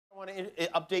I want to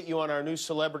update you on our new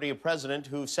celebrity president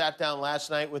who sat down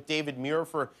last night with David Muir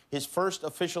for his first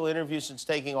official interview since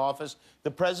taking office.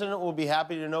 The president will be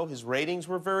happy to know his ratings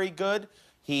were very good.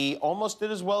 He almost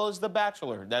did as well as The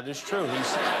Bachelor. That is true.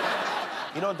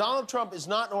 You know, Donald Trump is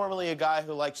not normally a guy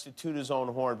who likes to toot his own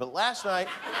horn, but last night,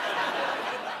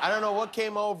 I don't know what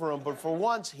came over him, but for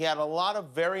once, he had a lot of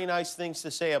very nice things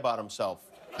to say about himself.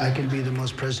 I can be the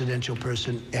most presidential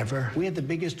person ever. We had the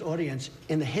biggest audience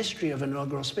in the history of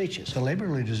inaugural speeches. The labor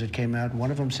leaders that came out,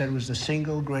 one of them said it was the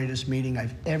single greatest meeting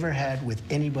I've ever had with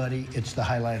anybody. It's the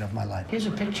highlight of my life. Here's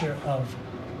a picture of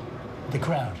the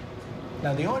crowd.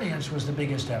 Now, the audience was the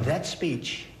biggest ever. That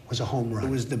speech was a home run. It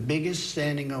was the biggest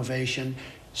standing ovation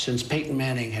since Peyton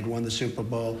Manning had won the Super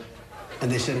Bowl,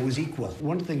 and they said it was equal.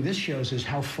 One thing this shows is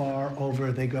how far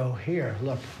over they go here.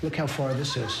 Look how far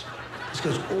this is. This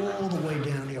goes all the way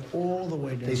down here, all the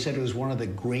way down. They said it was one of the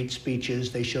great speeches.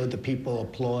 They showed the people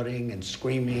applauding and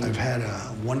screaming. I've had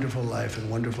a wonderful life and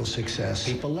wonderful success.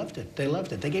 People loved it. They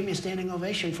loved it. They gave me a standing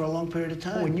ovation for a long period of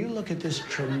time. When you look at this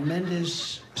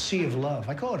tremendous sea of love,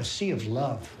 I call it a sea of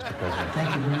love.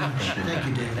 Thank you very much. Thank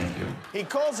you, David. Thank you. He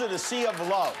calls it a sea of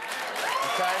love,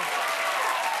 okay?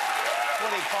 That's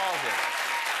what he calls it.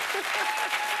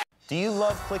 Do you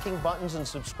love clicking buttons and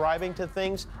subscribing to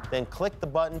things? Then click the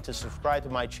button to subscribe to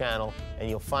my channel, and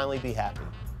you'll finally be happy.